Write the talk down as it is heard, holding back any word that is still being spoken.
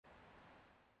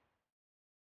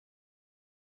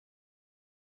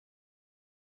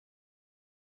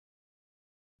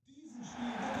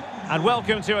And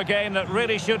welcome to a game that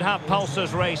really should have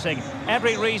pulses racing.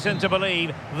 Every reason to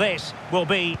believe this will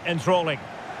be enthralling.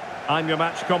 I'm your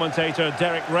match commentator,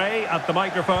 Derek Ray, at the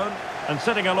microphone. And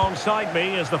sitting alongside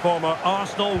me is the former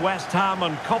Arsenal, West Ham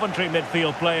and Coventry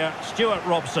midfield player, Stuart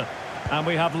Robson. And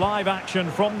we have live action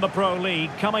from the Pro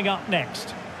League coming up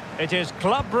next. It is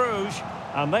Club Brugge,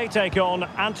 and they take on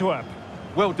Antwerp.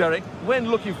 Well, Derek, when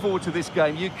looking forward to this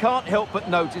game, you can't help but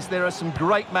notice there are some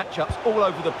great matchups all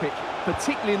over the pitch,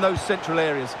 particularly in those central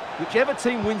areas. Whichever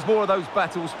team wins more of those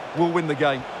battles will win the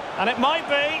game. And it might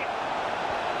be.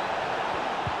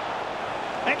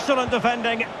 Excellent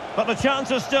defending, but the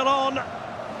chance is still on.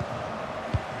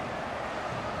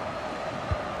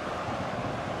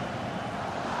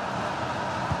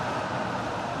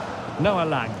 Noah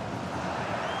Lang.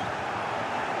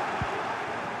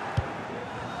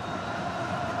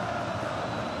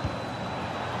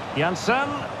 Janssen.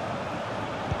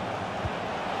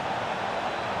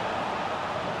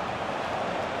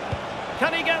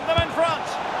 Can he get them in front?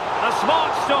 A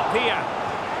smart stop here.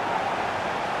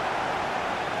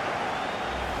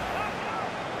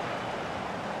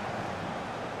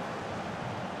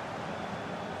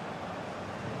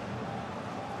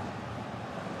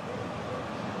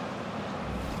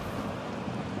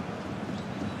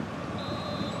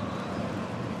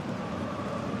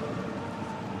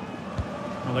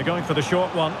 Well, they're going for the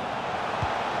short one.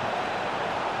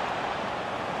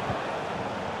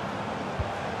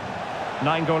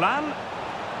 Nainggolan.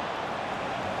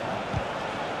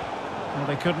 Well,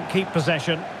 they couldn't keep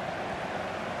possession.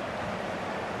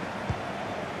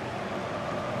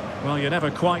 Well, you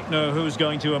never quite know who's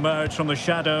going to emerge from the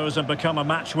shadows and become a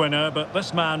match winner, but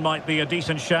this man might be a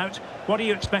decent shout. What are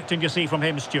you expecting to see from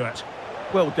him, Stuart?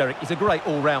 Well, Derek, he's a great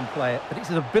all-round player, but it's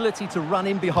his ability to run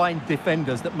in behind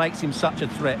defenders that makes him such a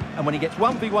threat. And when he gets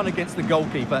 1v1 against the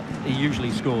goalkeeper, he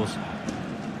usually scores.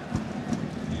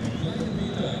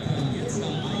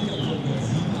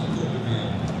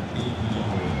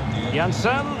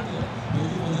 Janssen.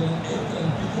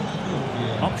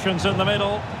 Options in the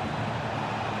middle.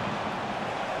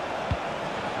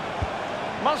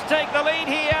 Must take the lead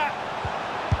here.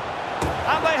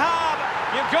 And they have.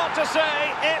 You've got to say,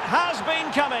 it has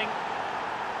been coming.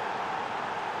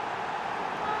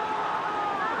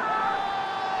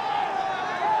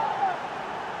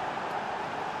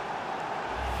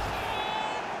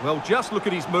 Well, just look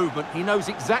at his movement. He knows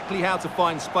exactly how to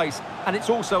find space, and it's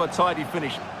also a tidy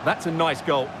finish. That's a nice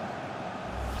goal.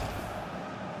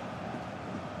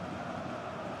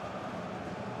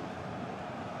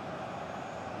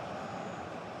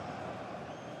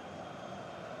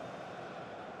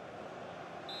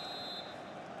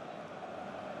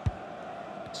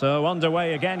 So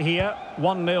underway again here,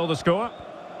 1-0 the score.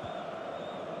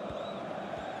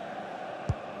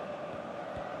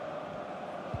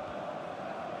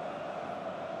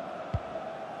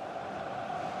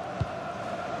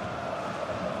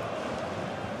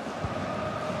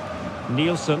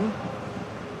 Nielsen.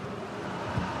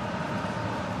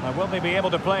 Now, will they be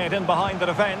able to play it in behind the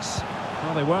defence?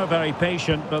 Well, they were very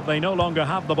patient, but they no longer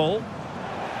have the ball.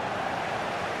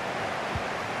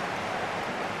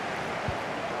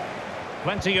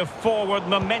 Plenty of forward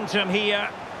momentum here,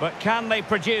 but can they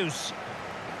produce?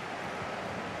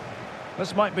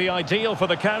 This might be ideal for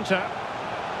the counter.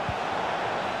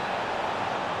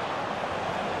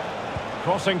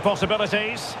 Crossing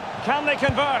possibilities. Can they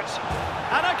convert?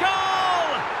 And a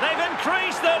goal! They've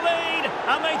increased their lead,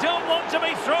 and they don't want to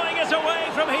be throwing it away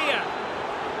from here.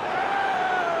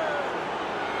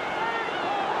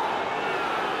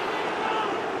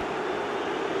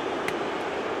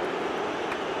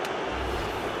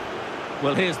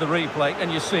 Well, here's the replay,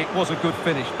 and you see it was a good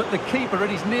finish. But the keeper at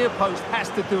his near post has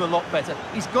to do a lot better.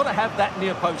 He's got to have that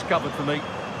near post covered for me.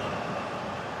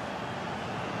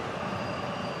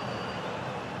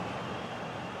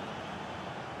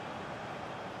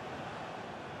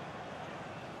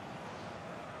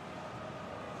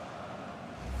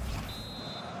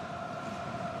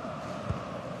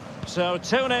 So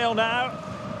 2-0 now.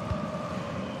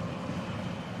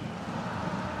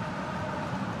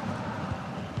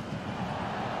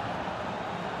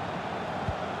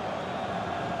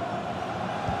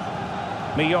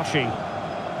 Miyoshi.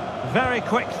 Very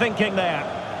quick thinking there.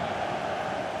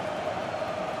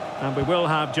 And we will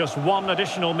have just one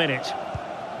additional minute.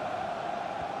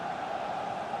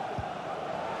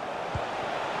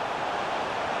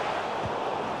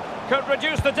 Could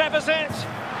reduce the deficit.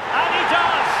 And he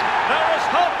does! There is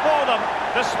hope for them,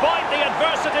 despite the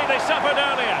adversity they suffered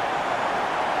earlier.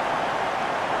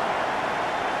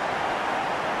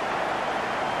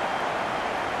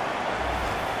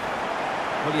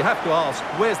 Well, you have to ask,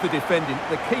 where's the defending?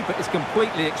 The keeper is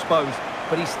completely exposed,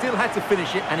 but he still had to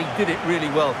finish it, and he did it really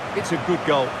well. It's a good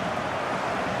goal.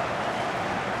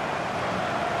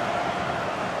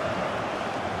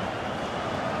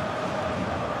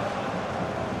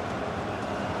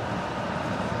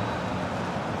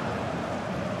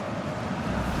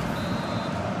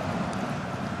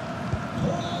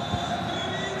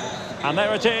 And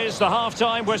there it is, the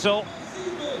half-time whistle.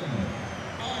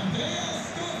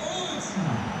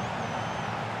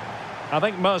 I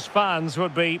think most fans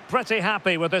would be pretty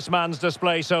happy with this man's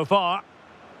display so far.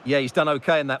 Yeah, he's done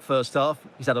okay in that first half.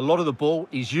 He's had a lot of the ball,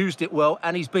 he's used it well,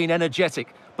 and he's been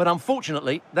energetic. But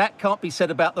unfortunately, that can't be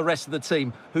said about the rest of the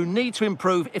team, who need to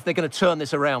improve if they're going to turn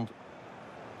this around.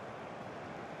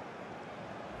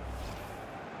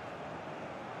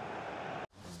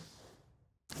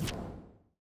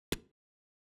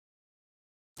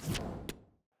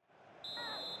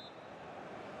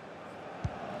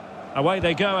 Away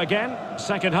they go again.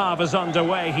 Second half is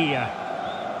underway here.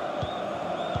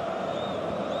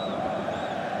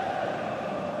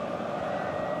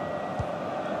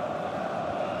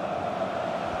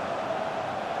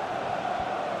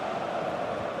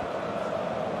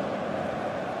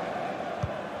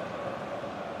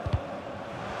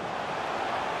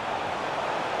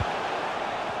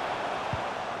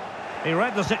 He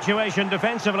read the situation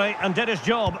defensively and did his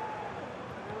job.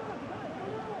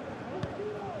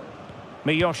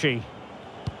 Miyoshi.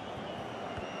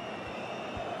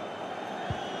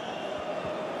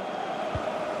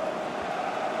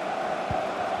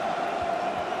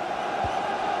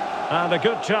 And a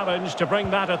good challenge to bring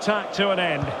that attack to an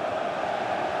end.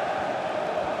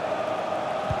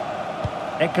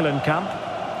 Ekkelenkamp.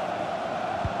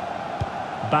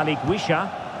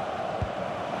 Balikwisha.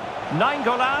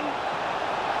 Nainggolan.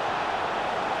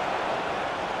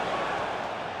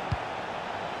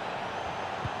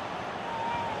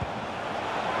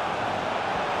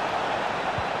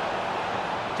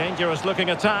 Dangerous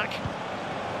looking attack.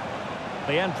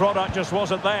 The end product just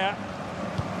wasn't there.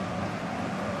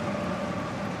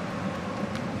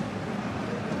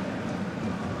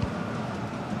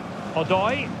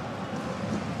 Odoi.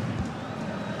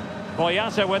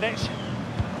 Boyata with it.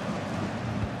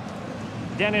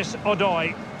 Dennis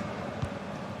Odoi.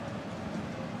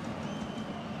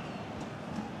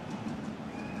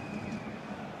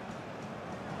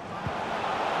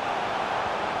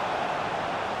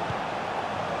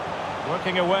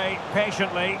 Working away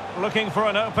patiently, looking for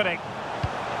an opening.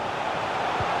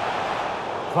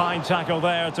 Fine tackle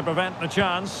there to prevent the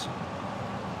chance.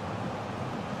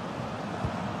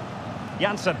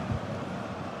 Janssen.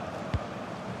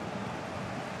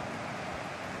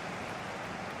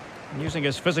 Using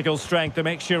his physical strength to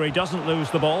make sure he doesn't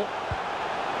lose the ball.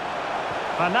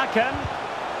 Van Aken.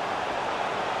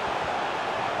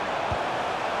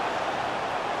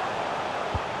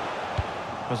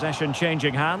 Possession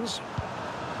changing hands.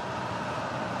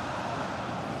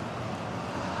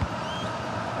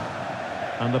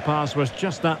 And the pass was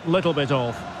just that little bit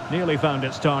off. Nearly found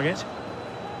its target.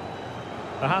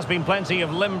 There has been plenty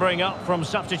of limbering up from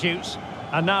substitutes.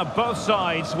 And now both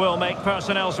sides will make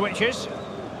personnel switches.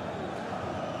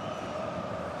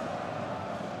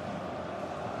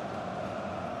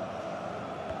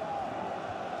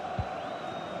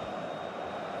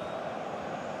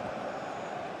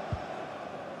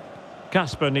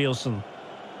 Kasper Nielsen.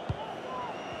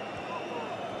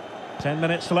 10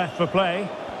 minutes left for play.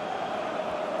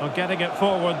 Well, getting it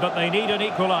forward, but they need an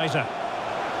equaliser.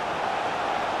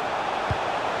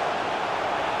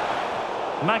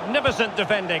 Magnificent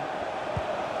defending.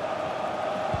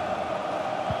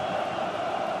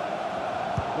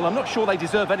 Well, I'm not sure they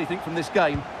deserve anything from this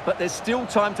game, but there's still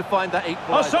time to find that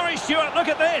equaliser. Oh, sorry, Stuart, look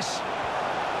at this.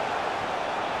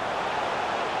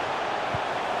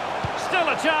 Still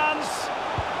a chance.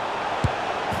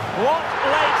 What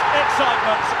late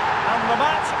excitement. And the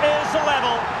match is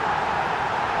level.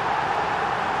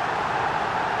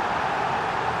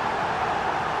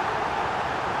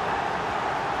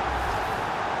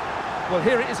 Well,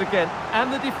 here it is again,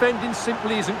 and the defending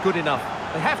simply isn't good enough.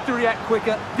 They have to react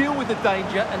quicker, deal with the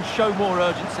danger, and show more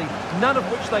urgency, none of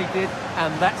which they did,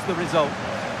 and that's the result.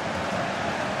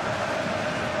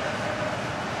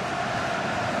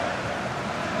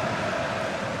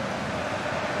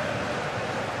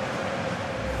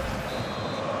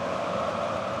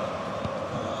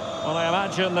 Well, I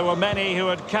imagine there were many who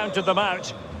had counted them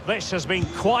out. This has been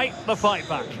quite the fight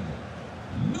back.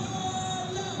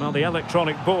 Well, the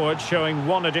electronic board showing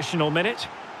one additional minute.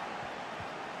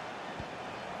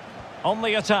 On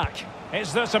the attack.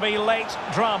 Is there to be late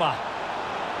drama?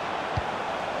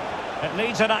 It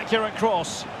needs an accurate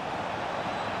cross.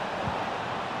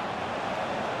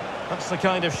 That's the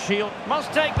kind of shield.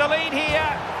 Must take the lead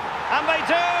here. And they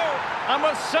do. And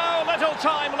with so little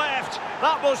time left,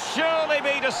 that will surely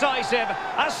be decisive.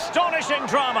 Astonishing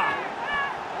drama.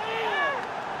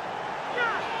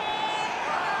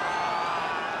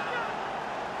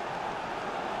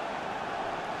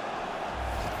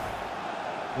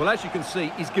 Well, as you can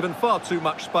see, he's given far too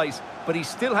much space, but he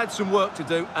still had some work to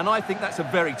do, and I think that's a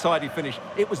very tidy finish.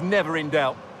 It was never in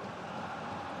doubt.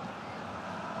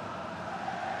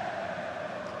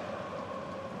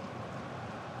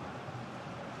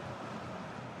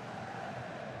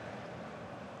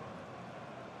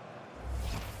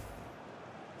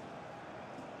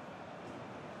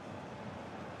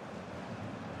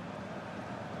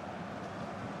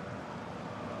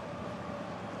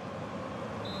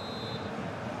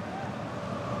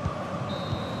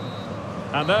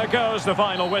 And there goes the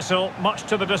final whistle, much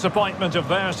to the disappointment of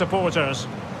their supporters.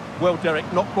 Well,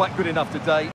 Derek, not quite good enough today.